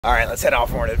All right, let's head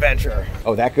off for an adventure.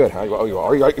 Oh, that good, huh? Oh, you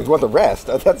want the rest?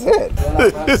 That's it.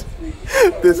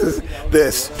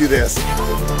 Do this.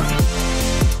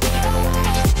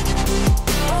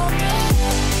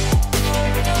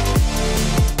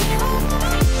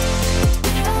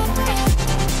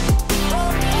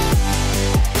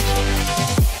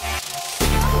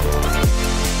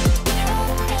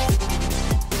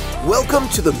 Welcome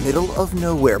to the middle of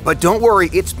nowhere, but don't worry,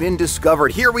 it's been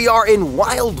discovered. Here we are in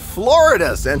wild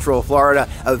Florida, Central Florida.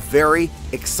 A very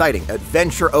exciting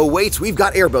adventure awaits. We've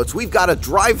got airboats, we've got a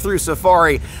drive-through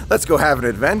safari. Let's go have an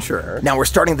adventure. Now we're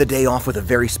starting the day off with a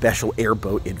very special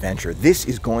airboat adventure. This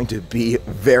is going to be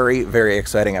very, very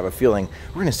exciting. I have a feeling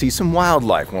we're gonna see some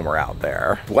wildlife when we're out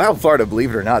there. Wild Florida,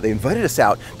 believe it or not, they invited us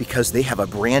out because they have a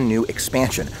brand new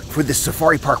expansion for this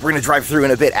safari park. We're gonna drive through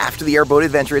in a bit after the airboat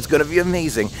adventure. It's gonna be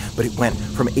amazing. But it went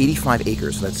from 85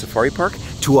 acres, that safari park,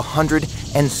 to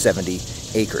 170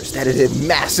 acres. That is a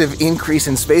massive increase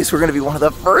in space. We're going to be one of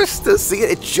the first to see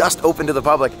it. It just opened to the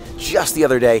public just the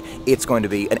other day. It's going to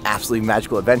be an absolutely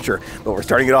magical adventure, but we're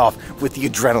starting it off with the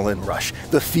adrenaline rush,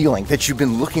 the feeling that you've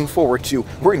been looking forward to.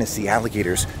 We're going to see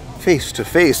alligators face to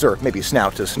face, or maybe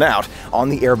snout to snout, on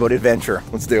the airboat adventure.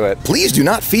 Let's do it. Please do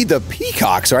not feed the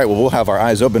peacocks. All right, well, we'll have our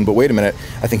eyes open, but wait a minute.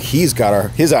 I think he's got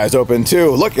his eyes open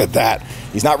too. Look at that.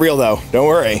 He's not real though, don't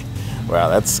worry. Wow,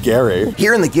 that's scary.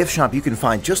 Here in the gift shop, you can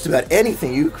find just about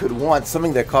anything you could want.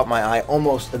 Something that caught my eye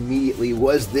almost immediately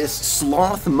was this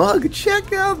sloth mug.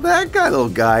 Check out that guy, little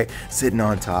guy sitting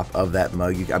on top of that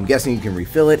mug. I'm guessing you can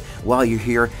refill it while you're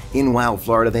here in wild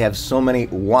Florida. They have so many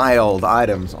wild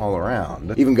items all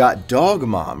around. Even got Dog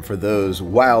Mom for those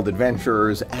wild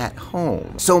adventurers at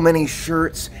home. So many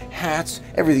shirts, hats,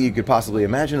 everything you could possibly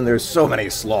imagine. And there's so many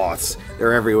sloths.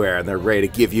 They're everywhere and they're ready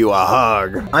to give you a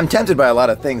hug. I'm tempted by a lot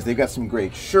of things. They've got some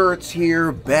great shirts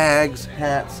here, bags,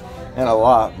 hats, and a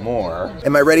lot more.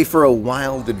 Am I ready for a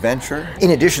wild adventure?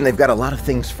 In addition, they've got a lot of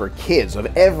things for kids of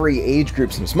every age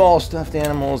group, some small stuffed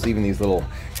animals, even these little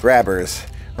grabbers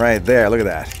right there. Look at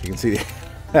that. You can see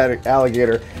that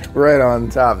alligator right on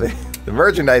top. The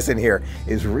merchandise in here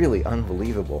is really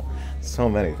unbelievable. So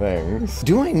many things.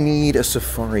 Do I need a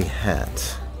safari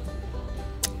hat?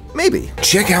 Maybe.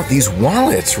 Check out these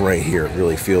wallets right here. It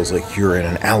really feels like you're in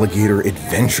an alligator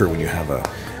adventure when you have a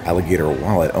alligator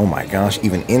wallet. Oh my gosh,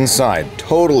 even inside,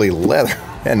 totally leather.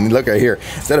 And look right here,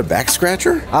 is that a back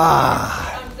scratcher?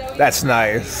 Ah, that's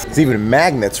nice. It's even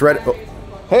magnets, right? Oh,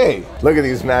 hey, look at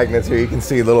these magnets here. You can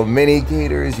see little mini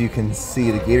gators. You can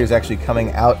see the gators actually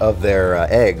coming out of their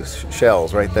eggs,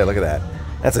 shells right there. Look at that.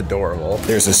 That's adorable.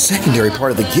 There's a secondary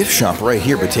part of the gift shop right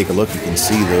here, but take a look. You can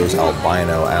see those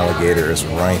albino alligators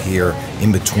right here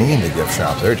in between the gift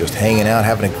shops. They're just hanging out,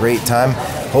 having a great time,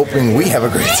 hoping we have a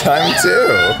great time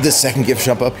too. The second gift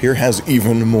shop up here has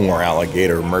even more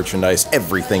alligator merchandise,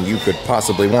 everything you could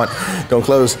possibly want. Don't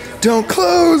close, don't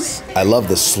close! I love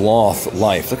the sloth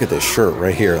life. Look at this shirt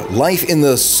right here. Life in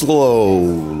the slow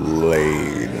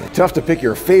lane. Tough to pick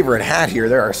your favorite hat here.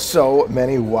 There are so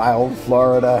many wild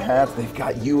Florida hats. They've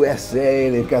got USA,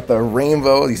 they've got the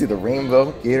rainbow. You see the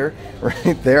rainbow gator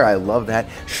right there? I love that.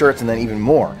 Shirts, and then even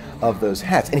more of those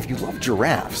hats. And if you love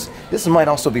giraffes, this might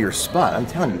also be your spot. I'm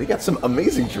telling you, they got some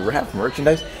amazing giraffe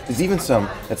merchandise. There's even some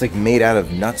that's like made out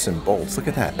of nuts and bolts. Look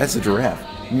at that, that's a giraffe.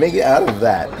 Make it out of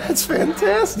that. That's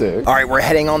fantastic. All right, we're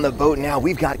heading on the boat now.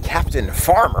 We've got Captain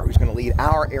Farmer, who's gonna lead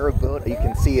our airboat. You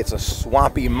can see it's a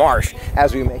swampy marsh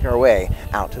as we make our way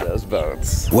out to those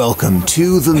boats. Welcome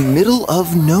to the middle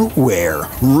of nowhere,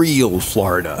 real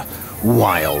Florida,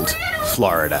 wild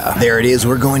Florida. There it is.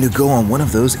 We're going to go on one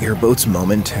of those airboats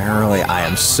momentarily. I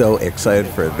am so excited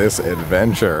for this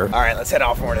adventure. All right, let's head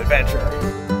off for an adventure.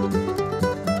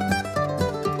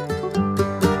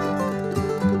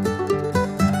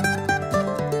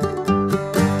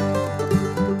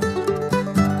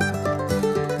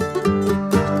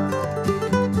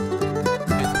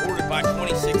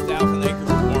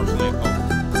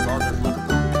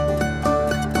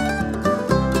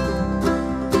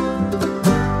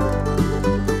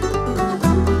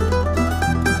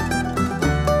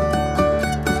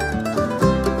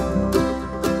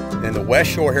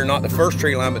 West shore here, not the first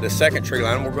tree line, but the second tree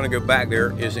line. We're going to go back.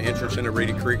 There is the entrance into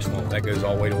Reedy Creek Swamp. That goes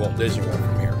all the way to Walt Disney World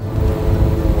from here.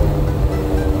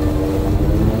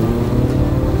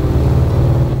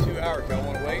 2 hours, y'all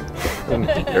want to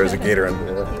wait? There's a gator under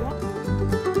there.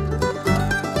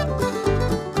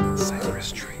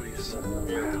 Cypress trees.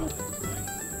 Wow.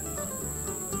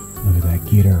 Look at that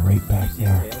gator right back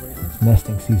there. It's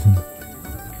nesting season.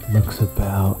 Looks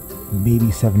about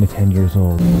maybe 7 to 10 years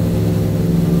old.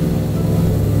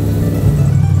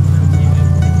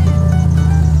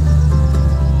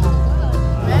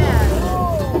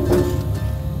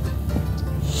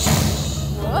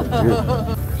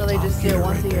 So they just do it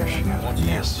once a year.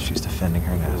 Yes, she's defending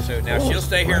her nest. So now she'll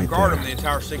stay here and Right guard there. them the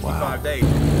entire 65 Wow. days.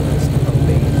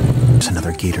 There's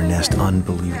another gator nest,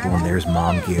 unbelievable, and there's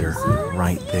Mom Gator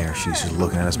right there. She's just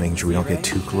looking at us, making sure we don't get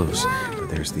too close. But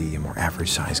there's the more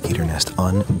average-sized gator nest,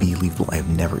 unbelievable. I have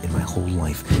never in my whole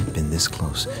life been this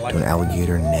close to an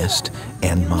alligator nest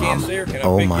and mom. Can't see her. Can I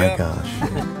Oh pick you my up? gosh.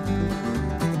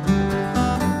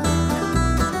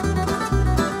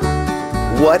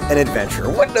 What an adventure.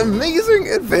 What an amazing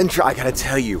adventure. I gotta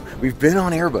tell you, we've been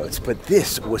on airboats, but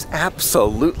this was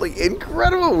absolutely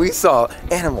incredible. We saw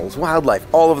animals, wildlife,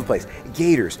 all over the place.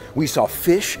 Gators, we saw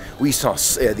fish, we saw all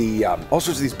sorts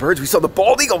of these birds. We saw the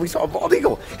bald eagle, we saw a bald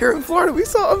eagle. Here in Florida, we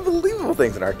saw unbelievable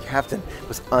things, and our captain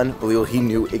was unbelievable. He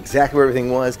knew exactly where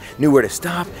everything was, knew where to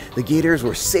stop. The gators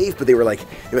were safe, but they were like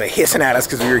hissing at us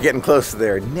because we were getting close to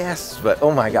their nests. But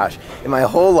oh my gosh, in my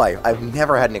whole life, I've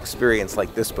never had an experience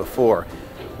like this before.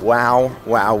 Wow,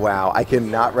 wow, wow. I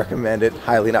cannot recommend it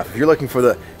highly enough. If you're looking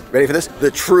for ready for this?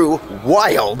 The true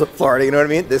wild Florida, you know what I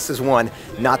mean? This is one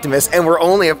not to miss, and we're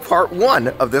only at part one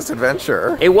of this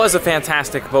adventure. It was a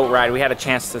fantastic boat ride. We had a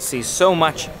chance to see so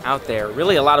much out there.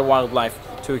 Really a lot of wildlife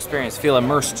to experience, feel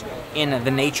immersed in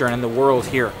the nature and in the world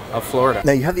here of Florida.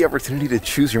 Now you have the opportunity to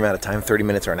choose your amount of time, 30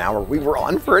 minutes or an hour. We were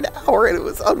on for an hour and it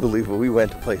was unbelievable. We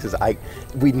went to places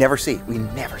we never see.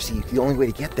 The only way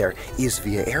to get there is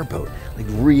via airboat. Like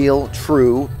real,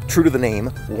 true to the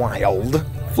name, wild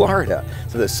Florida.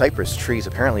 So the cypress trees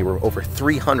apparently were over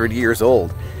 300 years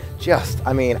old.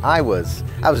 I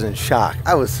was in shock.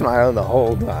 I was smiling the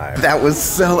whole time. That was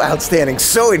so outstanding,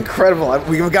 so incredible.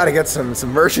 We've got to get some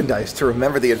merchandise to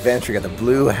remember the adventure. You got the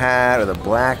blue hat or the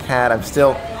black hat. I'm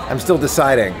still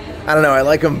deciding. I don't know, I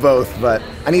like them both, but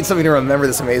I need something to remember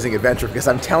this amazing adventure because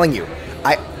I'm telling you,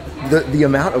 the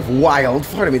amount of wild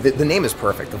Florida, I mean, the name is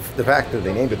perfect. The fact that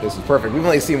they named it this is perfect. We've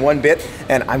only seen one bit,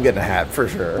 and I'm getting a hat for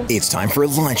sure. It's time for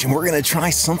lunch, and we're gonna try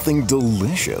something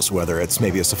delicious, whether it's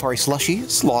maybe a safari slushie,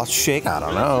 sloth shake, I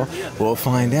don't know. We'll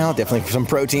find out. Definitely some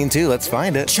protein too, let's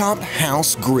find it. Chop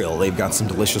House Grill. They've got some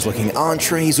delicious looking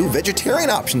entrees. Ooh,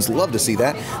 vegetarian options, love to see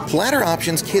that. Platter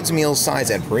options, kids meal size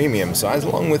and premium size,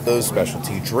 along with those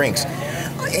specialty drinks.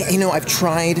 You know, I've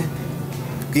tried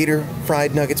gator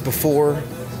fried nuggets before,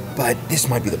 but this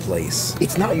might be the place.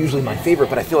 It's not usually my favorite,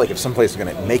 but I feel like if some place is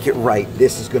gonna make it right,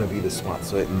 this is gonna be the spot,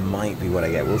 so it might be what I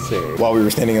get, we'll see. While we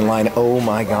were standing in line, oh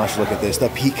my gosh, look at this. The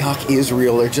peacock is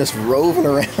real, they're just roving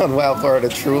around Wild Florida,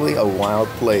 truly a wild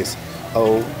place.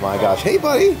 Oh my gosh, hey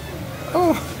buddy.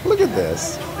 Oh, look at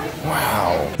this.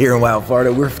 Wow. Here in Wild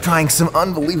Florida, we're trying some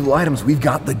unbelievable items. We've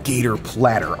got the gator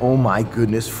platter. Oh my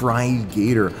goodness, fried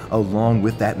gator, along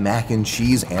with that mac and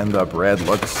cheese, and the bread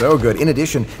looks so good. In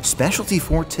addition, specialty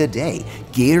for today,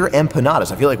 gator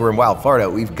empanadas. I feel like we're in Wild Florida.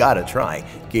 We've got to try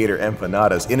gator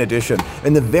empanadas. In addition,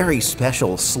 in the very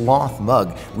special sloth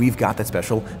mug, we've got that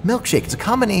special milkshake. It's a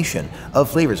combination of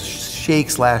flavors,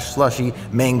 shake slash slushy,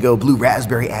 mango, blue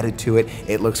raspberry added to it.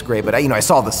 It looks great, but I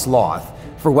saw the sloth.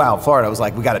 For Wild Florida, I was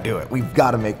like, we gotta do it. We've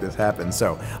gotta make this happen.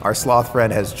 So our sloth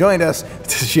friend has joined us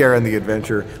to share in the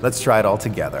adventure. Let's try it all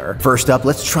together. First up,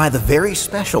 let's try the very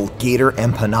special gator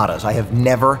empanadas. I have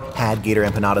never had gator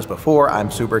empanadas before. I'm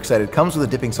super excited. It comes with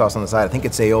a dipping sauce on the side. I think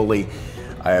it's aioli.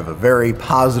 I have a very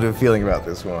positive feeling about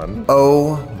this one.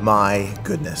 Oh my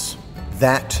goodness.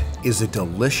 That is a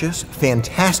delicious,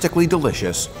 fantastically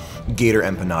delicious gator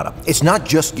empanada. It's not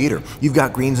just gator. You've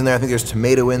got greens in there. I think there's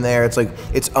tomato in there.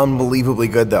 It's unbelievably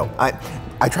good though.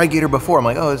 I tried gator before. I'm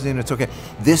like, oh, it's okay.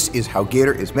 This is how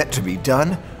gator is meant to be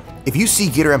done. If you see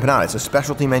gator empanada, it's a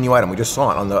specialty menu item. We just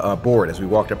saw it on the board as we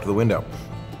walked up to the window.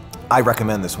 I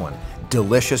recommend this one.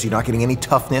 Delicious. You're not getting any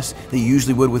toughness that you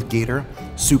usually would with gator.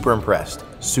 Super impressed.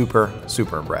 Super,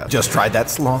 super impressed. Just tried that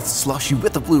sloth slushy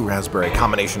with the blue raspberry,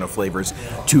 combination of flavors,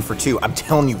 2 for 2. I'm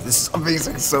telling you, this is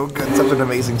amazing, so good. Such an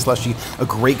amazing slushy, a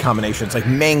great combination. It's like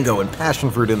mango and passion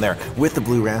fruit in there with the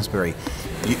blue raspberry.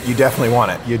 You definitely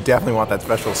want it. You definitely want that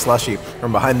special slushy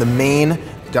from behind the main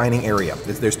dining area.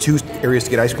 There's 2 areas to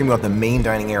get ice cream. You want the main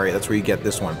dining area. That's where you get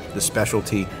this one, the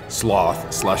specialty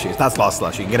sloth slushy. It's not sloth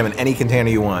slushy. You can get them in any container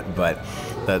you want, but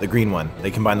the green one, they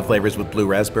combine the flavors with blue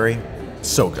raspberry.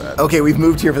 So good. Okay, we've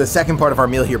moved here for the second part of our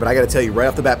meal here, but I gotta tell you right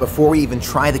off the bat, before we even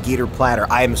try the gator platter,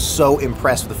 I am so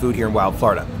impressed with the food here in Wild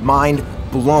Florida. Mind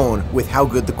blown with how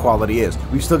good the quality is.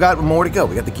 We've still got more to go.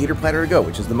 We got the gator platter to go,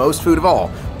 which is the most food of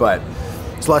all, but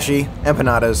slushy,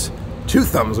 empanadas, 2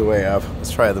 thumbs away up.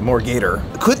 Let's try the more gator.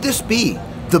 Could this be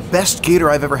the best gator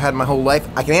I've ever had in my whole life?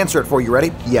 I can answer it for you.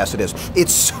 Ready? Yes, it is.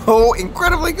 It's so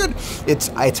incredibly good.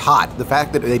 It's hot. The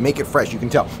fact that they make it fresh, you can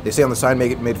tell. They say on the sign,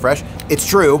 make it made fresh. It's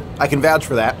true. I can vouch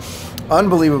for that.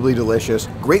 Unbelievably delicious.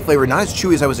 Great flavor, not as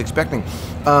chewy as I was expecting.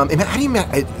 How do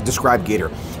you describe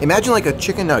gator? Imagine like a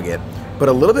chicken nugget, but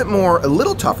a little bit more, a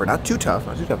little tougher, not too tough,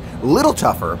 a little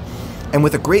tougher, and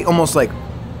with a great, almost like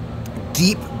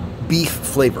deep beef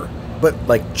flavor, but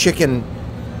like chicken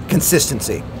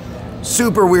consistency.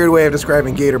 Super weird way of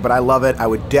describing gator, but I love it. I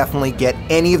would definitely get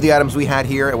any of the items we had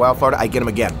here at Wild Florida. I'd get them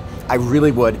again. I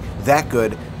really would. That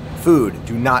good food.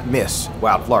 Do not miss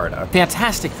Wild Florida.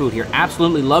 Fantastic food here.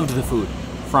 Absolutely loved the food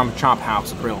from Chop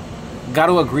House Grill. Got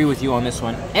to agree with you on this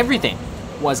one. Everything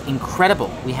was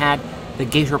incredible. We had the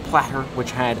gator platter,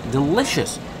 which had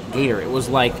delicious gator. It was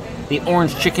like the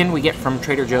orange chicken we get from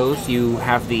Trader Joe's. You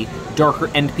have the darker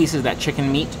end pieces of that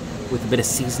chicken meat with a bit of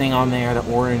seasoning on there, the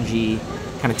orangey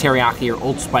kind of teriyaki or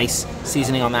Old Spice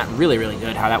seasoning on that. Really, really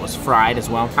good how that was fried as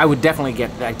well. I would definitely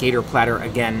get that gator platter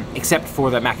again, except for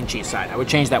the mac and cheese side. I would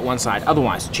change that one side.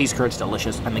 Otherwise, cheese curd's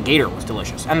delicious, and the gator was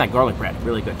delicious, and that garlic bread,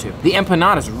 really good too. The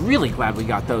empanadas, really glad we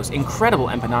got those. Incredible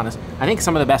empanadas. I think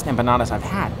some of the best empanadas I've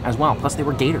had as well, plus they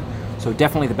were gator. So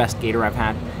definitely the best gator I've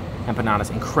had. Empanadas,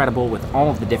 incredible with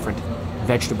all of the different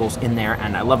vegetables in there,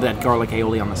 and I love that garlic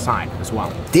aioli on the side as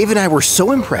well. Dave and I were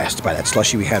so impressed by that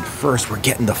slushie we had first. We're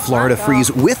getting the Florida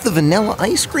Freeze with the vanilla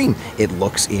ice cream. It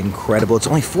looks incredible. It's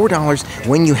only $4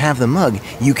 when you have the mug.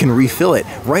 You can refill it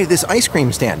right at this ice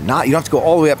cream stand. You don't have to go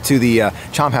all the way up to the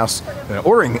Chop House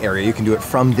ordering area. You can do it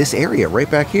from this area right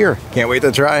back here. Can't wait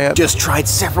to try it. Just tried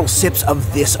several sips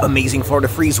of this amazing Florida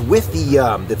Freeze with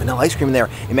the vanilla ice cream in there.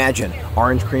 Imagine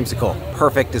orange creamsicle.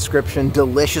 Perfect description.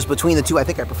 Delicious. Between the two, I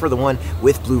think I prefer the one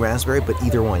with blue raspberry, but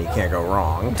either one, you can't go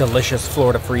wrong. Delicious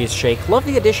Florida Freeze shake. Love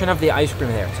the addition of the ice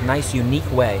cream there. It's a nice, unique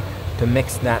way to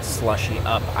mix that slushy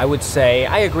up. I would say,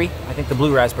 I agree. I think the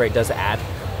blue raspberry does add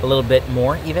a little bit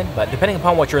more even, but depending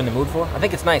upon what you're in the mood for, I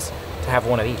think it's nice to have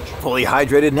one of each. Fully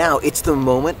hydrated now, it's the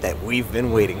moment that we've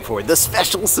been waiting for. The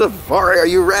special safari, are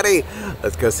you ready?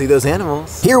 Let's go see those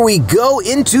animals. Here we go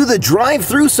into the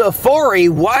drive-through safari,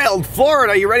 Wild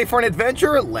Florida. You ready for an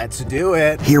adventure? Let's do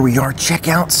it. Here we are, check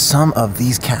out some of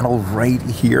these cattle right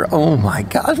here. Oh my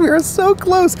gosh, we are so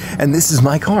close. And this is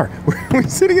my car. We're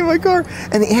sitting in my car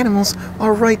and the animals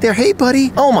are right there. Hey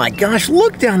buddy. Oh my gosh,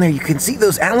 look down there. You can see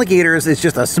those alligators. It's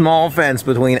just a small fence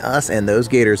between us and those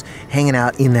gators hanging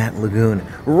out in that lagoon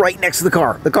right next to the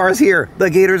car. The car is here. The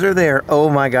gators are there. Oh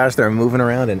my gosh, they're moving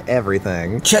around and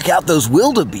everything. Check out those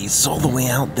wildebeests all the way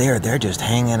out there. They're just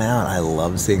hanging out. I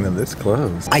love seeing them this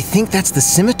close. I think that's the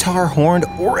scimitar horned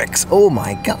oryx. Oh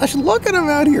my gosh, look at them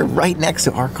out here right next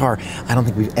to our car. I don't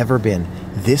think we've ever been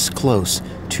this close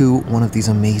to one of these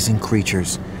amazing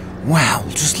creatures. Wow,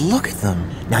 just look at them.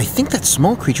 Now I think that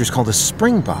small creature is called a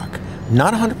springbok.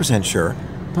 Not 100% sure.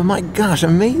 But my gosh,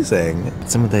 amazing.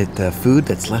 Some of the food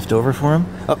that's left over for him.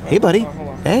 Oh, hey buddy.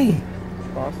 Hey,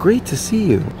 great to see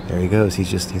you. There he goes,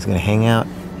 he's gonna hang out.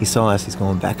 He saw us, he's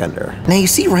going back under. Now you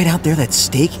see right out there that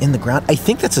stake in the ground? I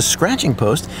think that's a scratching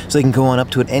post, so they can go on up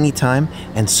to it any time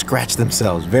and scratch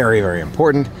themselves. Very, very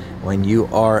important when you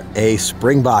are a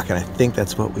springbok, and I think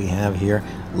that's what we have here.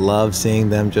 Love seeing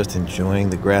them just enjoying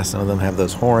the grass. Some of them have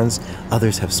those horns,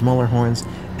 others have smaller horns,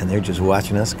 and they're just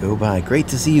watching us go by. Great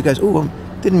to see you guys. Ooh,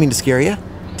 didn't mean to scare you.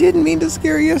 Didn't mean to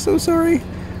scare you, so sorry.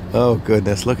 Oh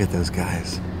goodness, look at those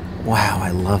guys. Wow, I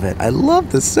love it. I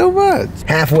love this so much.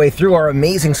 Halfway through our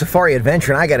amazing safari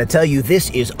adventure, and I gotta tell you,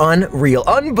 this is unreal.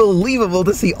 Unbelievable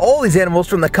to see all these animals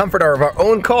from the comfort of our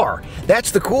own car. That's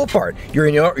the cool part. You're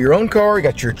in your own car, you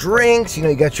got your drinks,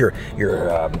 you got your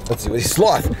let's see,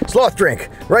 sloth drink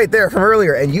right there from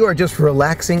earlier, and you are just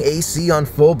relaxing, AC on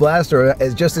full blast, or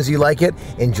just as you like it,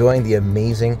 enjoying the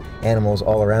amazing animals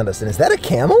all around us. And is that a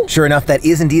camel? Sure enough, that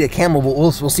is indeed a camel, but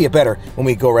we'll see it better when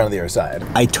we go around the other side.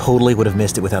 I totally would have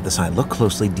missed it without the sign. Look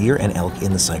closely, deer and elk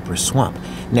in the cypress swamp.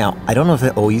 Now, I don't know if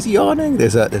that, oh, he's yawning.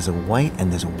 There's a white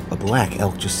and there's a black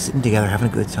elk just sitting together having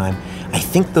a good time. I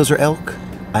think those are elk.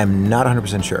 I'm not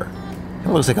 100% sure. It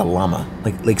looks like a llama,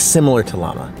 like similar to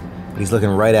llama. But he's looking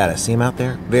right at us. See him out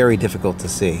there? Very difficult to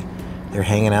see. They're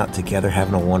hanging out together,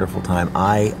 having a wonderful time.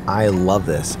 I love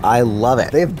this. I love it.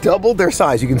 They have doubled their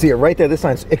size. You can see it right there. This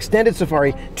sign's extended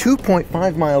safari,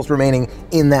 2.5 miles remaining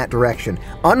in that direction.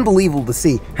 Unbelievable to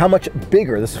see how much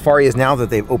bigger the safari is now that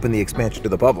they've opened the expansion to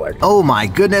the public. Oh my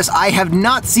goodness, I have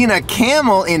not seen a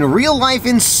camel in real life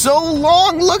in so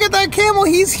long. Look at that camel,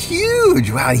 he's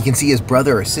huge. Wow, you can see his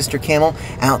brother or sister camel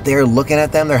out there looking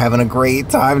at them. They're having a great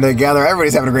time together.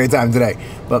 Everybody's having a great time today.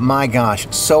 But my gosh,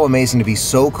 so amazing to be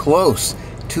so close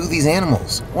to these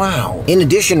animals. Wow. In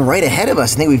addition, right ahead of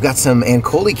us, I think we've got some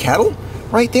Ankoli cattle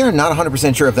right there. Not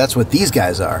 100% sure if that's what these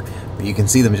guys are, but you can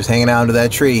see them just hanging out under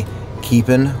that tree,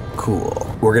 keeping cool.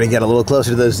 We're gonna get a little closer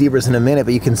to those zebras in a minute,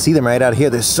 but you can see them right out here.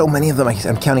 There's so many of them.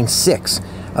 I'm counting 6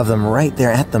 of them right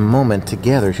there at the moment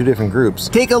together, 2 different groups.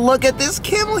 Take a look at this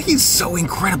camel. He's so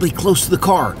incredibly close to the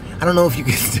car. I don't know if you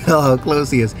can tell how close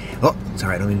he is. Oh,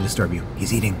 sorry, I don't mean to disturb you.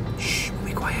 He's eating. Shh, we'll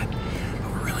be quiet.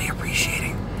 But we're really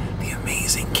appreciating the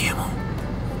amazing camel.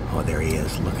 Oh, there he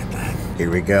is. Look at that.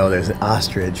 Here we go. There's an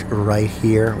ostrich right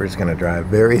here. We're just gonna drive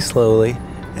very slowly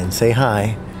and say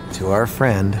hi to our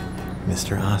friend,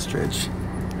 Mr. Ostrich.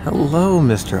 Hello,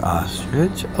 Mr.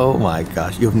 Ostrich. Oh my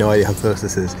gosh, you have no idea how close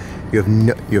this is. You have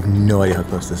no idea how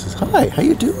close this is. Hi, how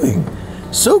you doing?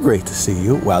 So great to see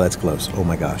you. Wow, that's close. Oh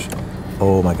my gosh.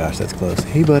 Oh my gosh, that's close.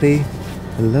 Hey, buddy.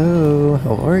 Hello,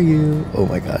 how are you? Oh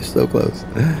my gosh, so close.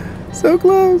 So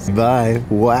close. Bye.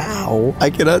 Wow.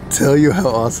 I cannot tell you how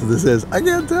awesome this is. I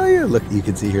can't tell you. Look, you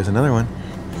can see here's another one.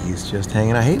 He's just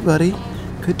hanging out. Hey, buddy.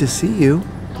 Good to see you.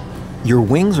 Your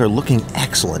wings are looking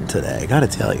excellent today, I gotta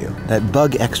tell you. That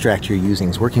bug extract you're using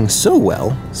is working so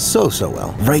well, so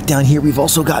well. Right down here, we've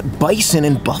also got bison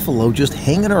and buffalo just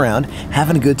hanging around,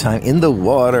 having a good time in the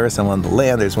water, some on the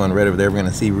land. There's one right over there we're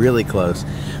gonna see really close.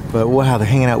 But wow, they're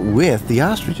hanging out with the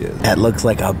ostriches. That looks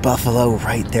like a buffalo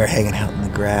right there hanging out in the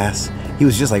grass. He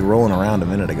was just like rolling around a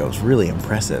minute ago. It's really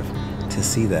impressive to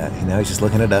see that. And now he's just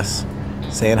looking at us,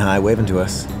 saying hi, waving to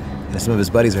us. And some of his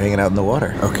buddies are hanging out in the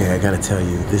water. Okay, I gotta tell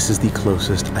you, this is the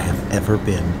closest I have ever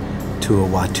been to a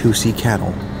Watusi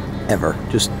cattle. Ever.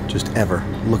 Just ever.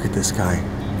 Look at this guy.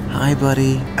 Hi,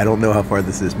 buddy. I don't know how far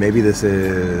this is. Maybe this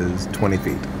is 20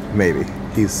 feet. Maybe.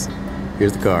 Here's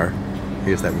the car.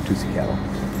 Here's that Watusi cattle.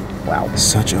 Wow.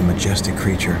 Such a majestic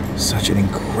creature. Such an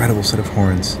incredible set of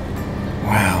horns.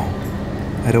 Wow.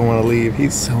 I don't want to leave.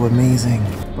 He's so amazing.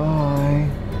 Bye.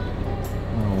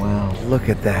 Oh, wow. Look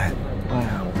at that.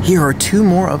 Wow. Here are 2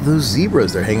 more of those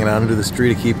zebras. They're hanging out into the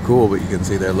street to keep cool, but you can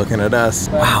see they're looking at us.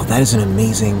 Wow, that is an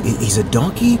amazing... He's a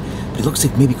donkey, but he looks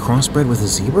like maybe crossbred with a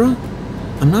zebra?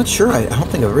 I'm not sure. I don't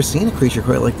think I've ever seen a creature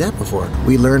quite like that before.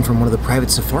 We learned from one of the private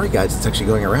safari guides that's actually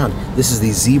going around. This is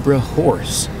the zebra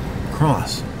horse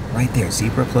cross. Right there,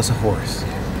 zebra plus a horse.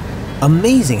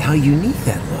 Amazing how unique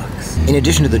that looks. In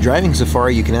addition to the driving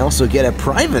safari, you can also get a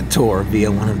private tour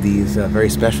via one of these very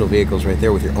special vehicles right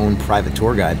there with your own private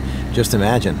tour guide. Just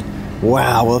imagine.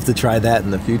 Wow, we'll have to try that in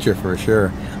the future for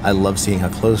sure. I love seeing how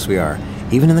close we are,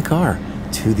 even in the car,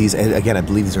 to these, again, I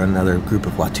believe these are another group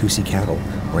of Watusi cattle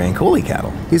or Ankoli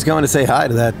cattle. He's going to say hi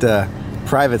to that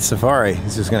private safari.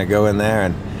 He's just gonna go in there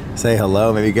and say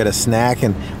hello, maybe get a snack,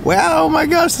 and wow, oh my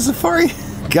gosh, the safari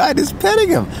guide is petting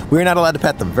him. We're not allowed to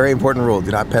pet them. Very important rule,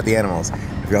 do not pet the animals.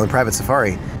 If you're on the private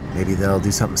safari, maybe they'll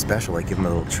do something special, like give them a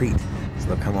little treat. So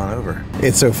they'll come on over.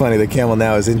 It's so funny, the camel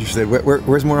now is interested.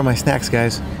 Where's more of my snacks,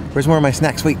 guys? Where's more of my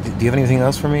snacks? Wait, do you have anything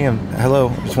else for me? Hello,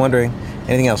 I'm just wondering.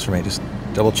 Anything else for me? Just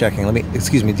double checking.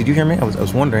 Excuse me, did you hear me? I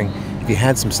was wondering if you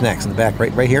had some snacks in the back,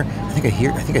 right here. I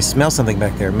think I smell something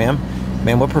back there, ma'am.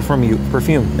 Ma'am, what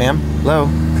perfume, ma'am? Hello?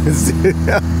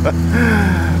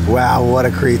 Wow, what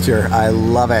a creature. I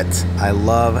love it. I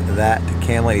love that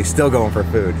camel. He's still going for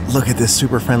food. Look at this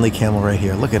super friendly camel right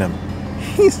here. Look at him.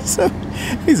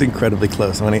 He's incredibly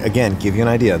close. I want to, again, give you an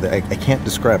idea. I can't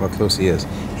describe how close he is.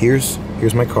 Here's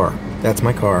my car. That's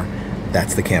my car.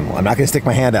 That's the camel. I'm not going to stick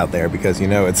my hand out there because, you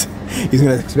know, he's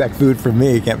going to expect food from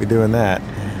me. He can't be doing that.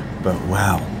 But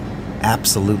wow,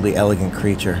 absolutely elegant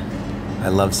creature. I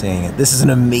love seeing it. This is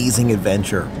an amazing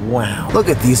adventure. Wow. Look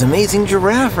at these amazing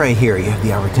giraffe right here. You have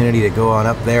the opportunity to go on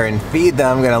up there and feed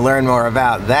them. I'm gonna learn more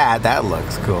about that. That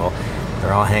looks cool.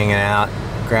 They're all hanging out,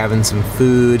 grabbing some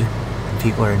food.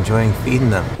 People are enjoying feeding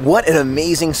them. What an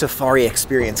amazing safari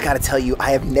experience. Gotta tell you,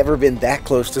 I have never been that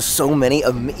close to so many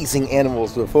amazing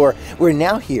animals before. We're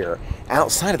now here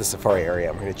outside of the safari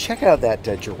area. We're gonna check out that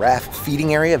giraffe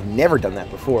feeding area. I've never done that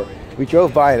before. We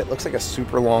drove by and it looks like a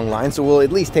super long line, so we'll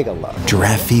at least take a look.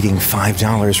 Giraffe feeding,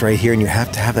 $5 right here, and you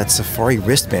have to have that safari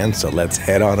wristband, so let's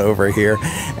head on over here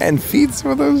and feed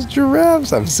some of those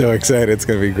giraffes. I'm so excited, it's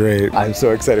gonna be great. I'm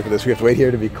so excited for this. We have to wait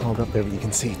here to be called up there, but you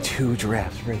can see 2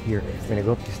 giraffes right here. We're gonna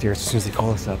go up these stairs as soon as they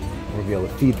call us up, and we'll be able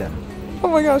to feed them. Oh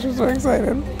my gosh, I'm so excited.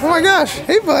 Oh my gosh,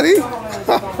 hey buddy.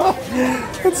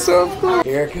 It's so cool.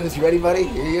 Here it goes, you ready buddy?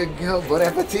 Here you go, bon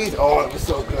appetit. Oh, it was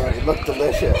so good, it looked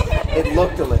delicious. It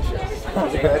looked delicious.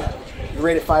 Was it good? You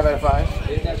rate it 5 out of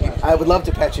 5? I would love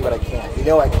to pet you, but I can't. You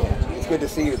know I can't. It's good to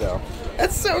see you though.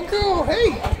 That's so cool,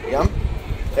 hey. Yum.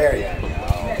 There you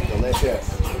go,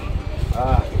 delicious.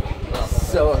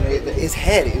 So amazing. His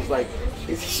head is like,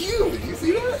 it's huge, you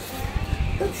see that?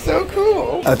 That's so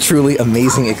cool. A truly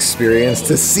amazing experience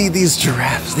to see these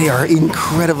giraffes. They are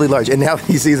incredibly large. And now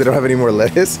he sees I don't have any more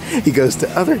lettuce, he goes to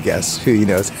other guests who he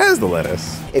knows has the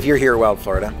lettuce. If you're here at Wild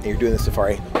Florida and you're doing the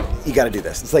safari, you got to do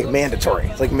this. It's like mandatory.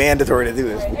 It's like mandatory to do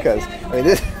this because I mean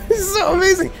this is so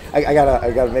amazing. I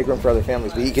gotta make room for other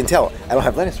families, but you can tell I don't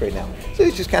have lettuce right now, so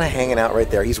he's just kind of hanging out right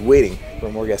there. He's waiting for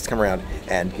more guests to come around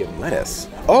and give him lettuce.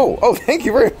 Oh, thank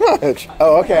you very much.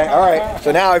 Oh, okay, all right.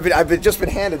 So now I've just been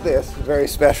handed this very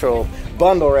special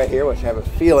bundle right here, which I have a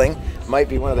feeling might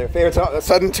be one of their favorites. Oh, a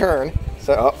sudden turn.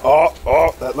 So,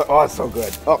 it's so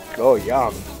good. Oh,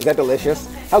 yum. Is that delicious?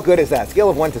 How good is that? Scale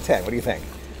of 1 to 10. What do you think?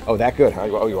 Oh, that good, huh?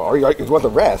 Oh, you want the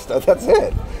rest? That's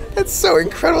it. That's so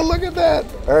incredible. Look at that.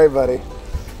 All right, buddy.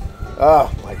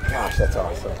 Oh, my gosh, that's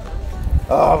awesome.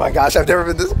 Oh, my gosh, I've never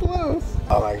been this close.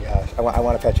 Oh, my gosh. I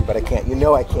want to pet you, but I can't. You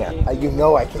know I can't. You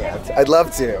know I can't. I'd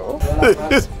love to.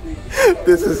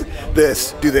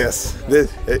 Do this.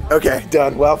 Okay,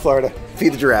 done. Wild Florida.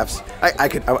 Feed the giraffes.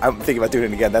 I'm thinking about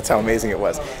doing it again. That's how amazing it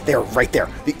was. They were right there.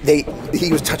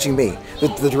 He was touching me.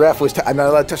 The giraffe was, I'm not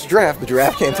allowed to touch the giraffe. The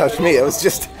giraffe came touch me. It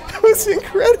was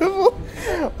incredible.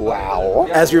 Wow.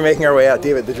 As we were making our way out,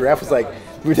 David, the giraffe was like,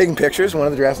 we were taking pictures. One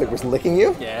of the giraffes was licking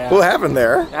you. Yeah. What happened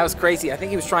there? That was crazy. I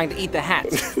think he was trying to eat the hat.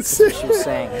 That's what she was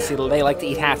saying. See, they like to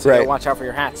eat hats, so you gotta watch out for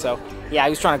your hat. So, yeah, he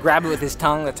was trying to grab it with his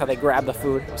tongue. That's how they grab the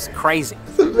food. It was crazy.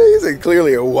 It's amazing.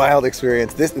 Clearly a wild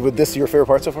experience. Was this your favorite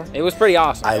part so far? It was pretty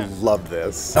awesome. I love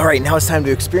this. All right, now it's time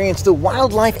to experience the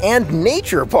wildlife and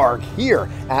nature park here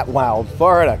at Wild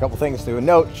Florida. A couple things to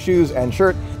note: shoes and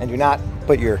shirt, and do not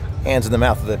put your hands in the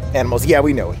mouth of the animals. Yeah,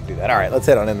 we know what to do that. All right, let's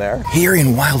head on in there. Here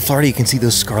in Wild Florida, you can see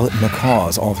those scarlet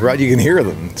macaws all throughout. You can hear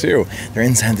them too. They're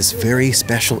inside this very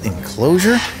special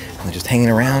enclosure. And they're just hanging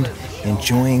around,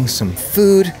 enjoying some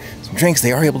food, some drinks.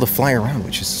 They are able to fly around,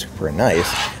 which is super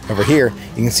nice. Over here,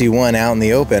 you can see one out in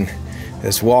the open,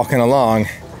 just walking along.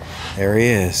 There he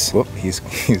is. Whoop, he's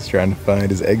trying to find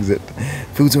his exit.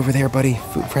 Food's over there, buddy.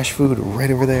 Fresh food right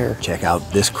over there. Check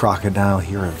out this crocodile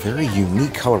here. A very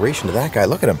unique coloration to that guy.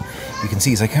 Look at him. You can see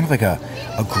he's like kind of like a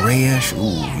grayish.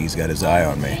 Ooh, he's got his eye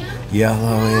on me.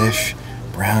 Yellowish,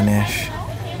 brownish.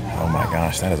 Oh my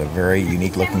gosh, that is a very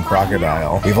unique looking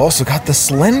crocodile. We've also got the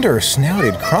slender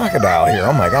snouted crocodile here.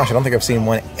 Oh my gosh, I don't think I've seen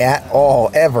one at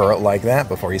all ever like that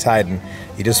before. He's hiding.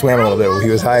 He just swam a little bit while he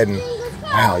was hiding.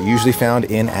 Wow, usually found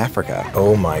in Africa.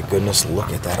 Oh my goodness,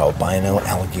 look at that albino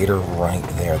alligator right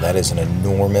there. That is an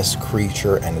enormous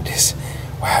creature, and it is,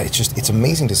 wow, it's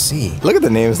amazing to see. Look at the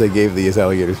names they gave these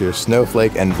alligators here,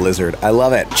 Snowflake and Blizzard. I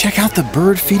love it. Check out the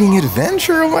bird feeding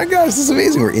adventure. Oh my gosh, this is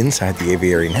amazing. We're inside the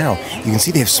aviary now. You can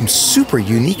see they have some super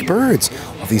unique birds.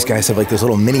 All these guys have like those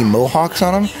little mini mohawks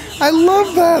on them. I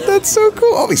love that. That's so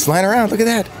cool. Oh, he's flying around. Look at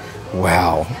that.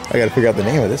 Wow, I gotta figure out the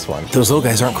name of this one. Those little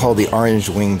guys aren't called the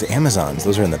orange-winged Amazons.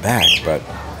 Those are in the back, but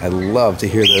I love to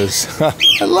hear those.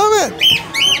 I love it.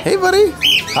 Hey, buddy.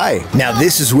 Hi. Now,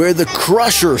 this is where the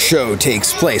Crusher Show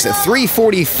takes place at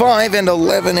 3:45 and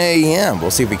 11 a.m.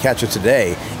 We'll see if we catch it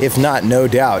today. If not, no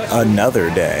doubt, another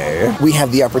day. We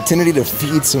have the opportunity to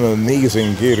feed some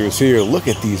amazing gators here. Look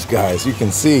at these guys. You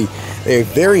can see they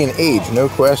vary in age, no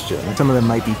question. Some of them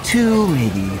might be 2,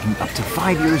 maybe even up to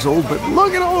 5 years old, but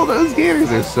look at all those gators.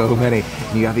 There's so many.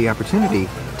 And you have the opportunity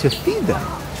to feed them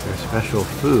their special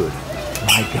food.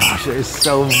 My gosh, there's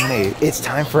so many. It's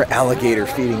time for alligator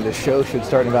feeding. The show should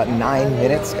start in about 9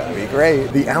 minutes. It's gonna be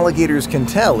great. The alligators can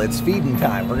tell it's feeding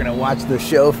time. We're gonna watch the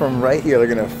show from right here. They're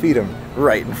gonna feed them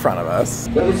right in front of us.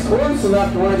 But it's close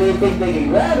enough to where they think they can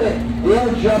grab it.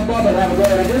 They'll jump up and have a go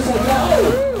at it just like that.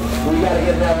 We gotta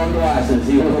get that on glasses.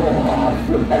 He was a little off.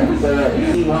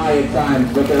 That seem high at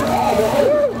times, but they're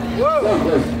all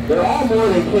they're all more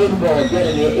than capable of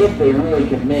getting it if they really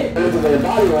commit. Because of their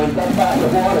body length up out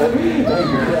of the water and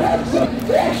grab some.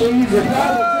 They actually use their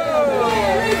power.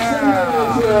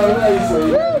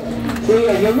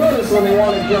 See, you'll notice when they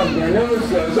want to jump, their nose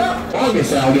goes up.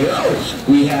 August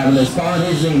alligator. We have in this pond,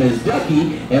 his name is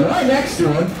Ducky, and right next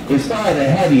to him is probably the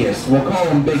heaviest. We'll call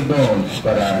him Big Bone,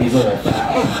 but he's a little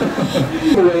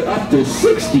fat. Weigh up to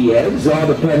 60 eggs, all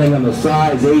depending on the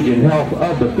size, age, and health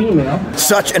of the female.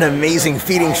 Such an amazing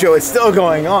feeding show. It's still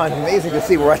going on. Amazing to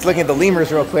see. We're looking at the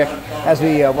lemurs real quick as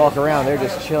we walk around. They're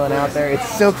just chilling out there. It's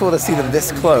so cool to see them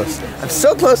this close. I'm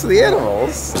so close to the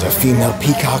animals. There's a female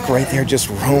peacock right there just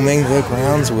roaming the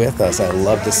grounds with us. I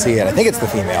love to see it. I think it's the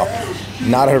female.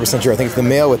 Not 100% sure. I think it's the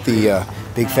male with the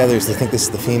big feathers. I think this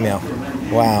is the female.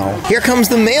 Wow. Here comes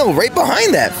the male right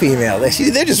behind that female.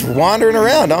 They're just wandering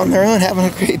around on their own, having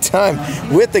a great time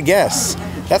with the guests.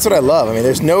 That's what I love. I mean,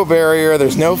 there's no barrier,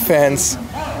 there's no fence,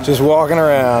 just walking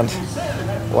around.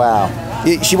 Wow.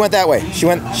 She went that way. She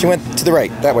went to the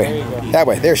right. That way. That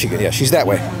way. There she goes. Yeah, she's that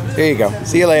way. There you go.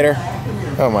 See you later.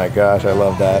 Oh my gosh, I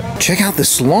love that. Check out the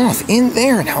sloth in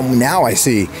there. Now I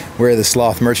see where the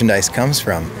sloth merchandise comes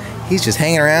from. He's just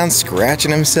hanging around,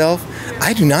 scratching himself.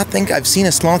 I do not think I've seen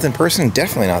a sloth in person,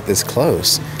 definitely not this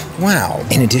close. Wow.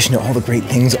 In addition to all the great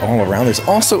things all around, there's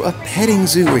also a petting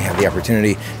zoo where you have the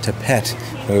opportunity to pet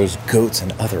those goats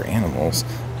and other animals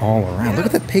all around. Look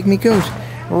at the pygmy goat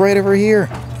right over here.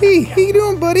 Hey, how you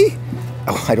doing, buddy?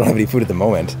 Oh, I don't have any food at the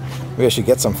moment. Maybe I should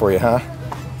get some for you, huh?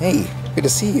 Hey, good to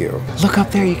see you. Look up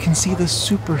there, you can see the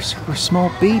super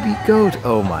small baby goat.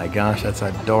 Oh my gosh, that's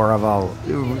adorable.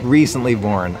 Recently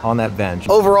born on that bench.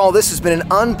 Overall, this has been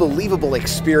an unbelievable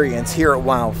experience here at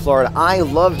Wild Florida. I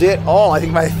loved it all. I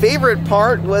think my favorite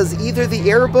part was either the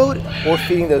airboat or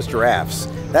feeding those giraffes.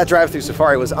 That drive-through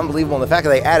safari was unbelievable, and the fact that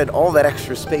they added all that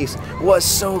extra space was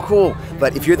so cool.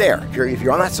 But if you're there, if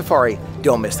you're on that safari,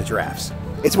 don't miss the giraffes.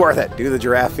 It's worth it. Do the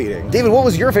giraffe feeding. David, what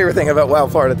was your favorite thing about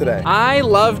Wild Florida today? I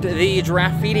loved the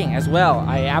giraffe feeding as well.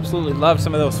 I absolutely loved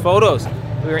some of those photos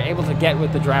we were able to get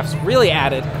with the giraffes, really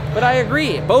added. But I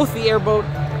agree, both the airboat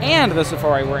and the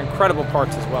safari were incredible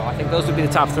parts as well. I think those would be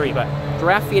the top three, but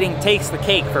giraffe feeding takes the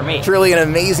cake for me. Truly an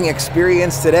amazing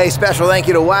experience today. Special thank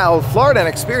you to Wild Florida and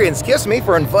Experience Kissimmee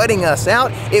for inviting us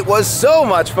out. It was so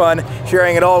much fun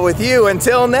sharing it all with you.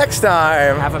 Until next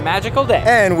time. Have a magical day.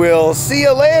 And we'll see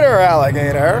you later,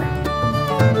 alligator.